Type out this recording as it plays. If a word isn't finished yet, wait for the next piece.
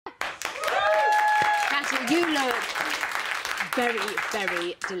You look very,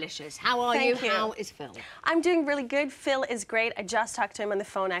 very delicious. How are you? How is Phil? I'm doing really good. Phil is great. I just talked to him on the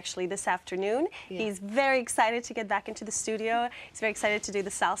phone actually this afternoon. Yeah. He's very excited to get back into the studio. He's very excited to do the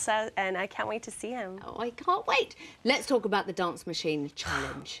salsa, and I can't wait to see him. Oh, I can't wait. Let's talk about the dance machine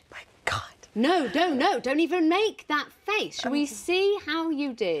challenge. My God. No, don't even make that face. Shall we see how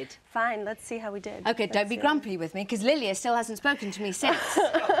you did? Fine, let's see how we did. Okay, don't be grumpy with me, because Lilia still hasn't spoken to me since.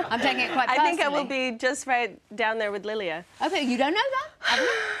 I'm taking it quite personally. I think I will be just right down there with Lilia. Okay, you don't know that, have you?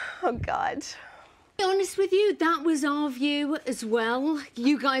 Oh, God. To be honest with you, that was our view as well.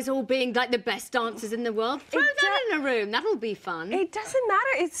 You guys all being like the best dancers in the world. Throw that in a room, that'll be fun. It doesn't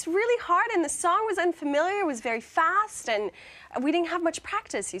matter, it's really hard, and the song was unfamiliar, it was very fast, and we didn't have much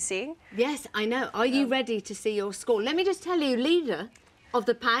practice, you see. Yes, I know. Are you ready to see your score? Let me just tell you, leader of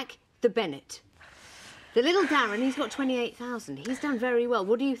the pack, the Bennett. The little Darren, he's got 28,000. He's done very well.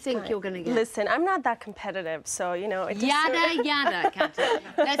 What do you think you're going to get? Listen, I'm not that competitive, so, you know... Yada, yada, Katya.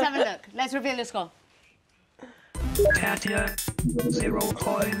 Let's have a look. Let's reveal your score. Katya, 0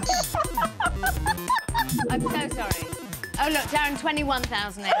 points. I'm so sorry. Oh, look, Darren,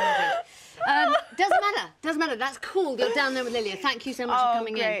 21,800. Doesn't matter. That's cool. You're down there with Lilia. Thank you so much for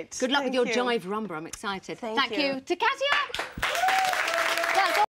coming in. Good luck with your jive rumba. I'm excited. Thank you. To Katya.